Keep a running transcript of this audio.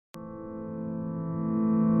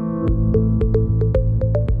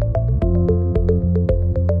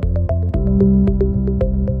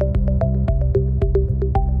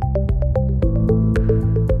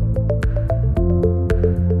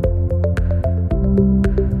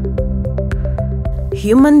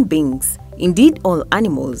Human beings, indeed all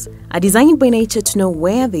animals, are designed by nature to know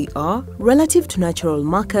where they are relative to natural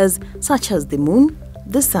markers such as the moon,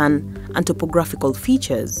 the sun, and topographical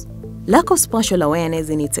features. Lack of spatial awareness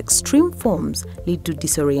in its extreme forms lead to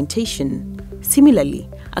disorientation. Similarly,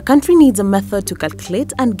 a country needs a method to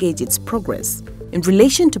calculate and gauge its progress in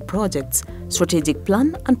relation to projects, strategic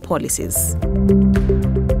plan, and policies.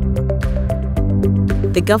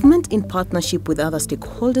 The government, in partnership with other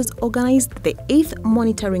stakeholders, organized the 8th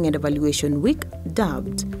Monitoring and Evaluation Week,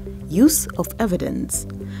 dubbed Use of Evidence,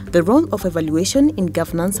 the role of evaluation in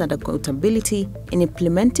governance and accountability in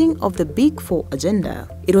implementing of the Big Four agenda.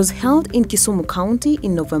 It was held in Kisumu County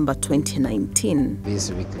in November 2019.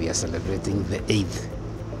 This week we are celebrating the 8th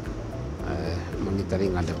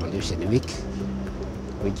Monitoring and Evaluation Week,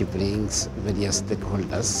 which brings various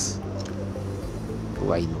stakeholders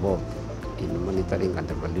who are involved in monitoring and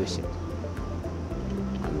evaluation.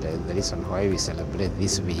 And the reason why we celebrate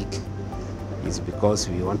this week is because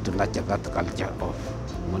we want to nurture that culture of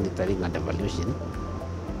monitoring and evaluation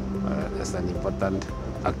as an important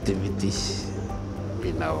activity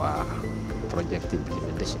in our project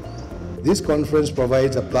implementation. This conference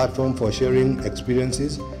provides a platform for sharing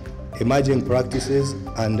experiences, emerging practices,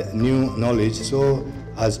 and new knowledge so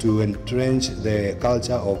as to entrench the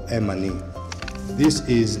culture of M&E. This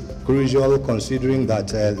is crucial considering that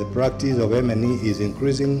the practice of M&E is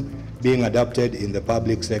increasing being adopted in the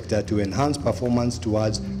public sector to enhance performance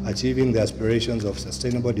towards achieving the aspirations of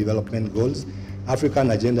Sustainable Development Goals, African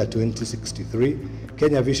Agenda 2063,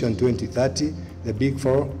 Kenya Vision 2030, the Big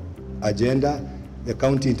Four Agenda, the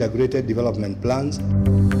County Integrated Development Plans.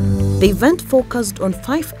 The event focused on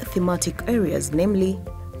 5 thematic areas, namely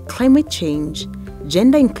climate change,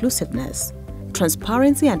 gender inclusiveness,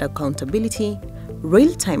 transparency and accountability,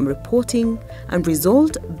 real-time reporting, and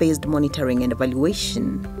result-based monitoring and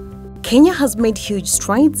evaluation. Kenya has made huge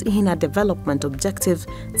strides in her development objective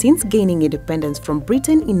since gaining independence from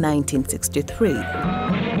Britain in 1963.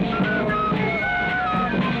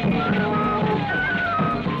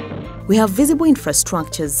 We have visible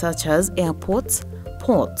infrastructures such as airports,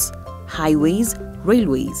 ports, highways,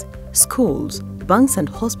 railways, schools, banks and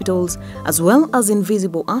hospitals, as well as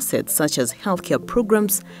invisible assets such as healthcare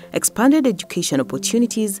programs, expanded education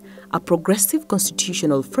opportunities, a progressive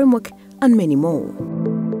constitutional framework, and many more.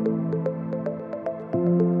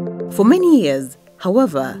 For many years,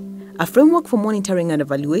 however, a framework for monitoring and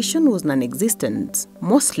evaluation was non-existent.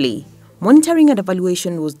 Mostly, monitoring and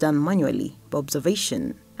evaluation was done manually, by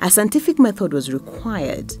observation. A scientific method was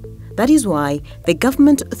required. That is why the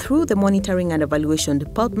government, through the Monitoring and Evaluation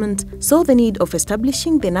Department, saw the need of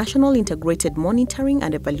establishing the National Integrated Monitoring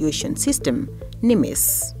and Evaluation System,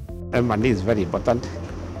 NIMES. M&E is very important,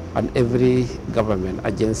 and every government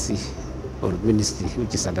agency or ministry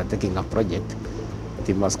which is undertaking a project,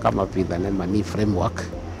 they must come up with an M&E framework,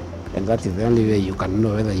 and that is the only way you can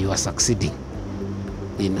know whether you are succeeding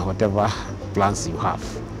in whatever plans you have,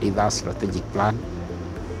 either a strategic plan.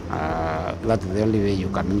 That's the only way you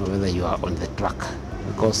can know whether you are on the track,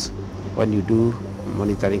 because when you do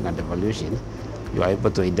monitoring and evaluation, you are able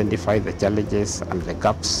to identify the challenges and the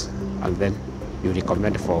gaps, and then you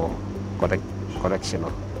recommend for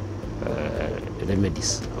correctional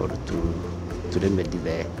remedies, or to remedy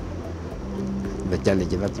the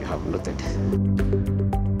challenge that you have noted.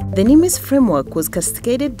 The NIMES framework was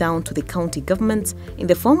cascaded down to the county governments in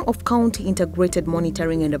the form of County Integrated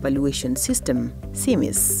Monitoring and Evaluation System,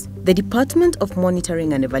 CIMES. The Department of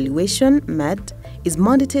Monitoring and Evaluation, MED, is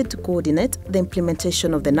mandated to coordinate the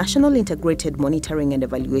implementation of the National Integrated Monitoring and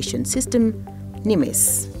Evaluation System,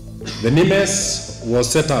 NIMES. The NIMES was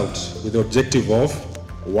set out with the objective of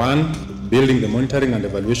 1. Building the monitoring and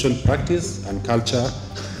evaluation practice and culture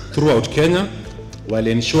throughout Kenya, while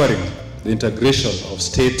ensuring the integration of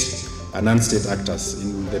state and non-state actors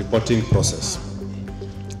in the reporting process.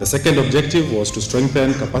 The second objective was to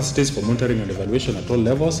strengthen capacities for monitoring and evaluation at all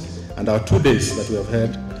levels, and our 2 days that we have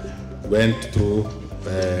had went through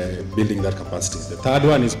building that capacity. The third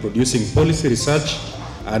one is producing policy research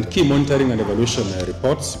and key monitoring and evaluation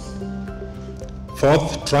reports.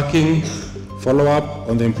 Fourth, tracking follow-up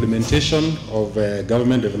on the implementation of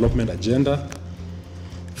government development agenda.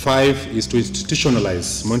 5 is to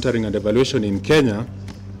institutionalize monitoring and evaluation in Kenya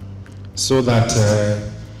so that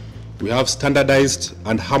we have standardized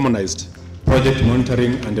and harmonized project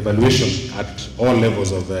monitoring and evaluation at all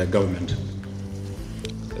levels of government.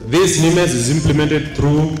 This NIMES is implemented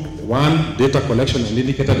through 1, data collection and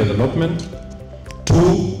indicator development,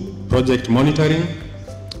 2, project monitoring,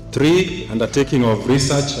 3, undertaking of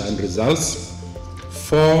research and results,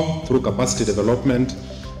 4, through capacity development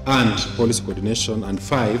and policy coordination, and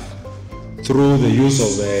 5, through the use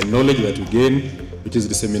of knowledge that we gain, which is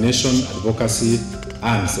dissemination, advocacy,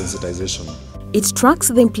 and sensitization. It tracks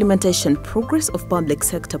the implementation progress of public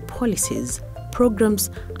sector policies, programs,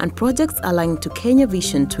 and projects aligned to Kenya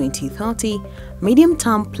Vision 2030,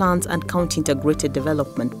 medium-term plans, and county-integrated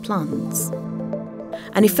development plans.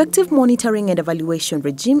 An effective monitoring and evaluation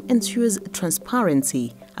regime ensures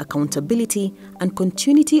transparency, accountability, and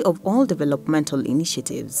continuity of all developmental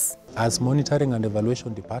initiatives. As Monitoring and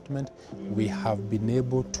Evaluation Department, we have been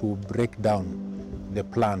able to break down the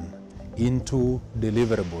plan into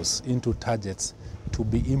deliverables, into targets to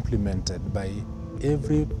be implemented by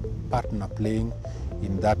every partner playing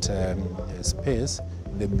in that space,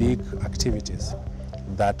 the big activities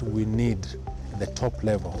that we need the top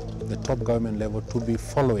level, the top government level to be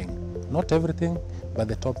following. Not everything, but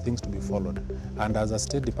the top things to be followed. And as a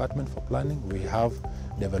State Department for Planning, we have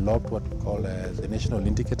developed what we call the National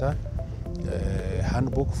Indicator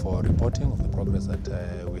handbook for reporting of the progress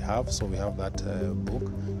that we have. So we have that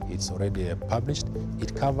book. It's already published.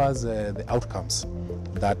 It covers the outcomes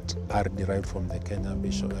that are derived from the Kenya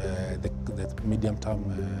Vision, the medium-term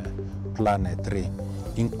plan 3,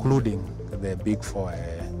 including the Big 4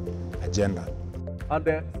 agenda. And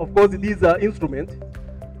of course, this instrument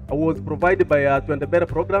was provided by a Better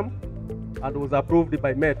program and was approved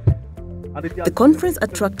by MED. The conference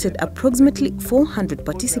attracted approximately 400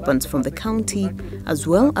 participants from the county, as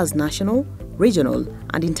well as national, regional,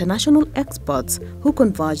 and international experts who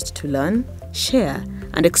converged to learn, share,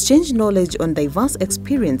 and exchange knowledge on diverse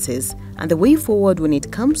experiences and the way forward when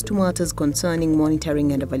it comes to matters concerning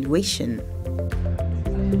monitoring and evaluation.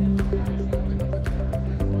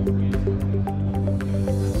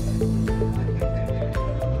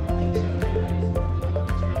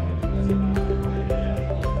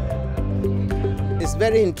 It's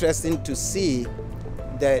very interesting to see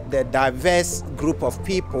the diverse group of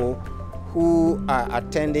people who are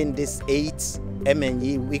attending this 8th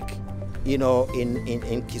MNE week, in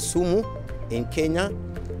Kisumu, in Kenya.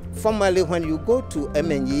 Formerly, when you go to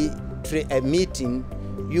MNE meeting,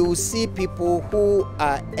 you will see people who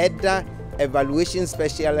are either evaluation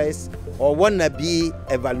specialists or wannabe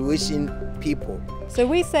evaluation people. So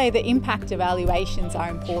we say that impact evaluations are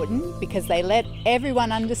important because they let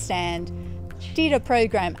everyone understand, did a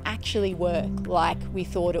program actually work like we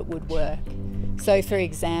thought it would work? So for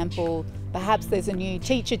example, perhaps there's a new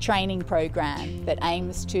teacher training program that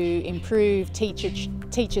aims to improve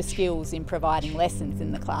teacher skills in providing lessons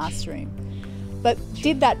in the classroom. But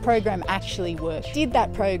did that program actually work? Did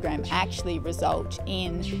that program actually result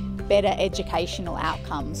in better educational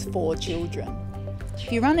outcomes for children?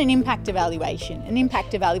 If you run an impact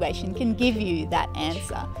evaluation can give you that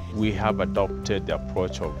answer. We have adopted the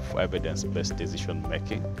approach of evidence-based decision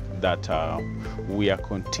making, that we are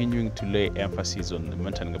continuing to lay emphasis on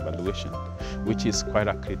monitoring evaluation, which is quite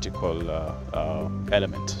a critical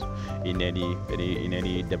element in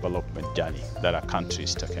any development journey that a country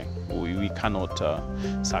is taking. We cannot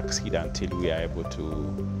succeed until we are able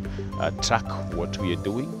to track what we are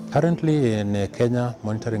doing. Currently in Kenya,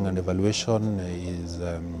 monitoring and evaluation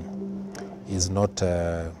is not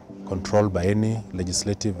controlled by any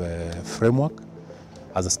legislative framework.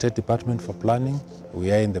 As a State Department for Planning,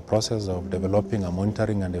 we are in the process of developing a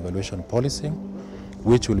monitoring and evaluation policy,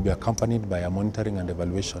 which will be accompanied by a monitoring and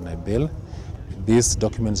evaluation bill. These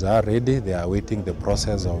documents are ready. They are awaiting the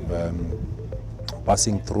process of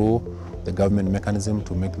passing through the government mechanism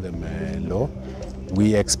to make them law.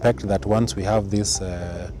 We expect that once we have this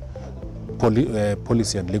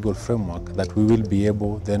policy and legal framework, that we will be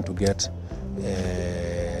able then to get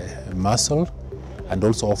muscle and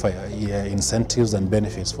also offer incentives and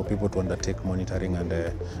benefits for people to undertake monitoring and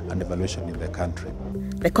evaluation in the country.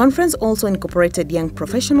 The conference also incorporated young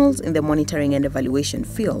professionals in the monitoring and evaluation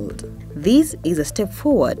field. This is a step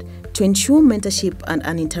forward to ensure mentorship and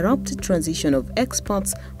uninterrupted transition of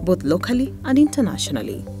experts both locally and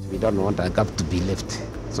internationally. We don't want a gap to be left,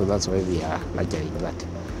 so that's why we are nurturing that.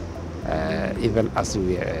 Even as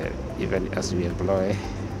we employ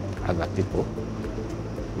other people,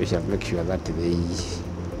 we shall make sure that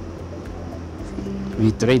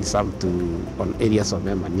we train some on areas of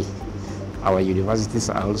M&E. Our universities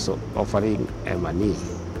are also offering M&E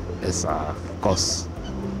as a course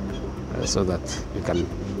so that we can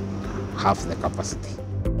have the capacity.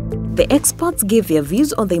 The experts gave their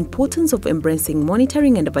views on the importance of embracing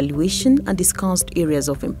monitoring and evaluation and discussed areas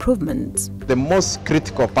of improvement. The most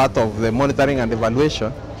critical part of the monitoring and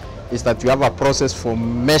evaluation is that you have a process for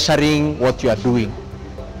measuring what you are doing.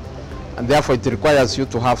 And therefore it requires you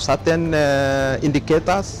to have certain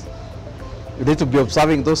indicators. You need to be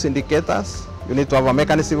observing those indicators. You need to have a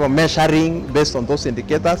mechanism of measuring based on those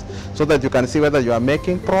indicators so that you can see whether you are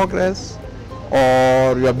making progress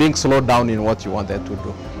or you are being slowed down in what you wanted to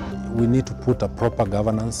do. We need to put a proper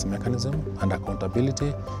governance mechanism and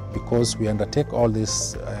accountability because we undertake all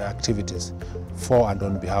these activities for and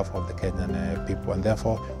on behalf of the Kenyan people, and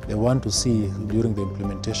therefore they want to see during the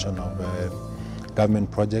implementation of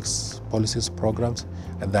government projects, policies, programs,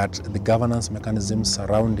 that the governance mechanism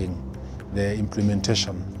surrounding the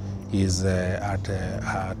implementation is at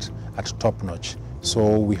top notch.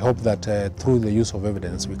 So we hope that through the use of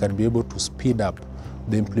evidence we can be able to speed up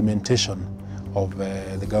the implementation of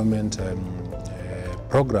the government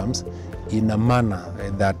programs in a manner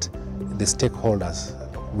that the stakeholders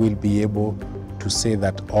will be able to say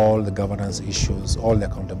that all the governance issues, all the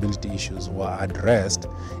accountability issues were addressed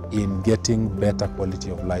in getting better quality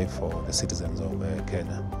of life for the citizens of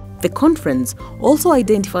Kenya. The conference also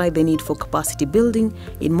identified the need for capacity building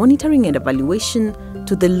in monitoring and evaluation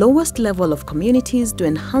to the lowest level of communities to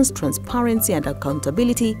enhance transparency and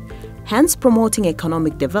accountability, hence promoting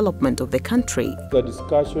economic development of the country. The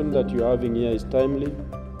discussion that you're having here is timely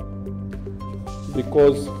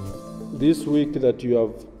because this week that you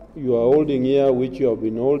are holding here, which you have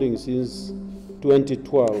been holding since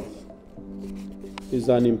 2012, is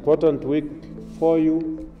an important week for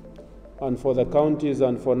you and for the counties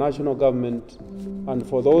and for national government and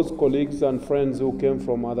for those colleagues and friends who came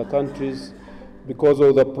from other countries because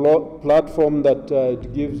of the platform that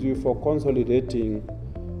it gives you for consolidating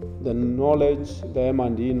the knowledge, the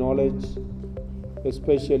M&E knowledge,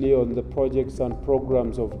 especially on the projects and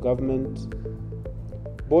programs of government,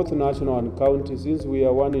 both national and county, since we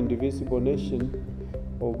are one indivisible nation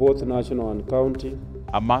of both national and county.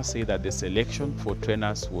 I must say that the selection for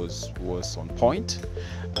trainers was on point.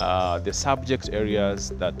 The subject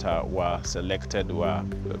areas that were selected were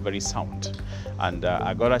very sound, and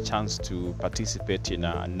I got a chance to participate in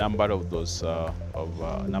a number of those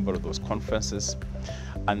conferences,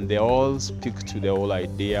 and they all speak to the whole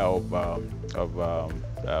idea of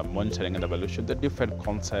monitoring and evaluation, the different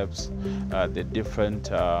concepts, the different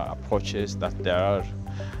approaches that there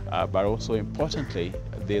are, but also importantly,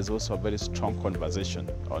 there's also a very strong conversation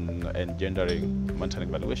on engendering monitoring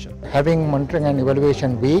and evaluation. Having monitoring and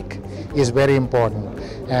evaluation week is very important,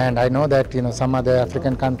 and I know that some other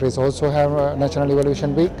African countries also have a national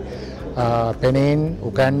evaluation week. Benin,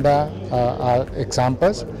 Uganda are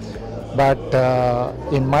examples, but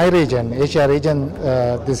in my region, Asia region,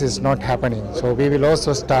 this is not happening. So we will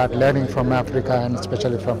also start learning from Africa and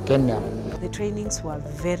especially from Kenya. The trainings were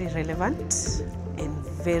very relevant and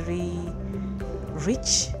very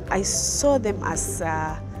rich. I saw them as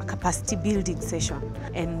a capacity building session,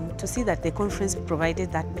 and to see that the conference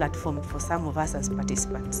provided that platform for some of us as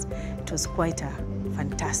participants, it was quite a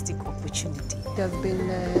fantastic opportunity. It has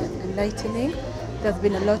been enlightening. There's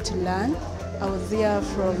been a lot to learn. I was here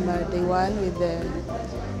from day one with the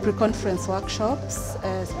pre-conference workshops,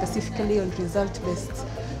 specifically on result-based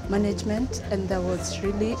management, and there was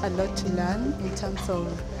really a lot to learn in terms of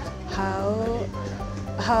how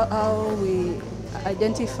we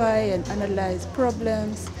identify and analyze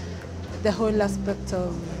problems, the whole aspect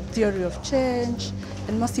of theory of change,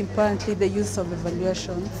 and most importantly, the use of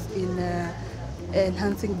evaluations in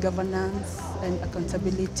enhancing governance and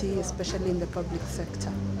accountability, especially in the public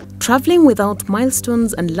sector. Traveling without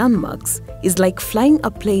milestones and landmarks is like flying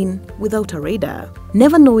a plane without a radar,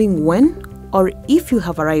 never knowing when or if you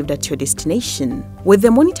have arrived at your destination. With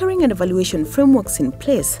the monitoring and evaluation frameworks in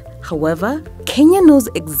place, however, Kenya knows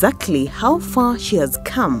exactly how far she has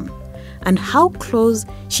come and how close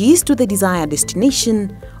she is to the desired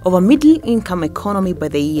destination of a middle-income economy by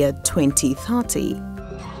the year 2030.